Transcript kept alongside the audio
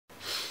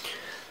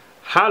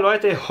Hallo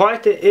Leute,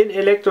 heute in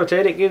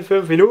Elektrotechnik in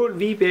 5 Minuten.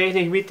 Wie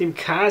berechne ich mit dem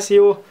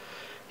Casio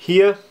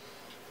hier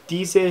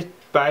diese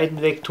beiden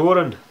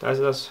Vektoren,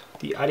 also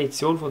die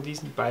Addition von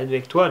diesen beiden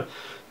Vektoren.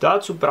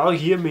 Dazu brauche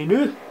ich hier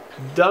Menü,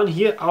 dann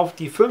hier auf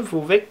die 5,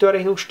 wo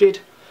Vektorrechnung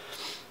steht,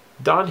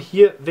 dann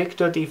hier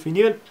Vektor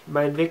definieren.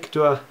 Mein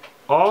Vektor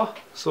A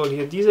soll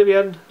hier dieser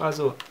werden,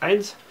 also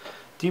 1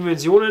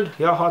 Dimensionen,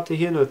 ja, hatte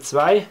hier nur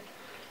 2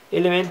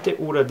 Elemente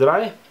oder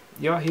 3.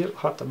 Ja, hier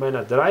hat er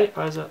meiner 3,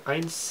 also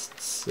 1,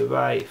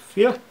 2,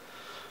 4.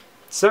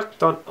 Zack,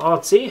 dann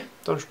AC,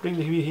 dann springe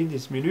ich mir hier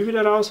das Menü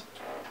wieder raus.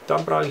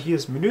 Dann brauche ich hier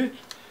das Menü,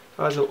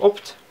 also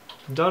Opt.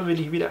 Dann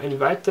will ich wieder einen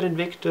weiteren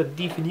Vektor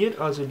definieren,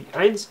 also die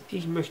 1.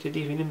 Ich möchte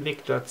definieren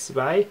Vektor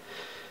 2,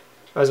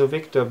 also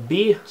Vektor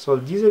B soll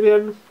dieser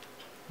werden.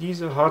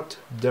 Dieser hat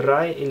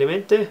 3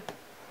 Elemente.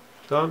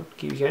 Dann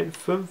gebe ich ein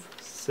 5,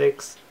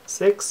 6,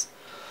 6.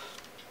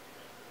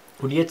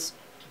 Und jetzt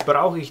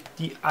brauche ich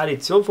die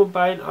Addition von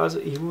beiden, also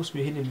ich muss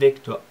mir hier den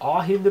Vektor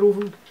A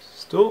hinrufen,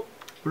 so,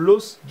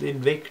 plus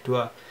den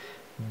Vektor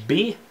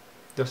B,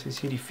 das ist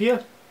hier die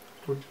 4,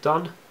 und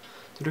dann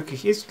drücke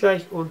ich ist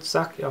gleich und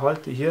zack,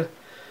 erhalte hier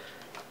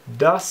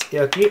das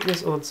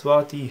Ergebnis, und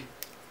zwar die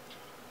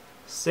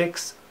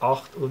 6,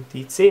 8 und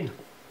die 10.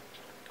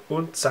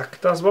 Und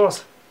zack, das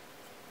war's.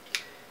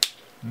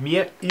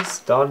 Mehr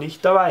ist da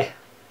nicht dabei.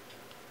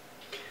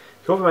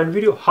 Ich hoffe, mein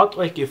Video hat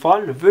euch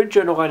gefallen,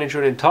 wünsche noch einen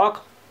schönen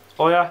Tag.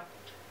 Euer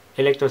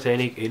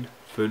Elektrotechnik in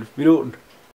 5 Minuten.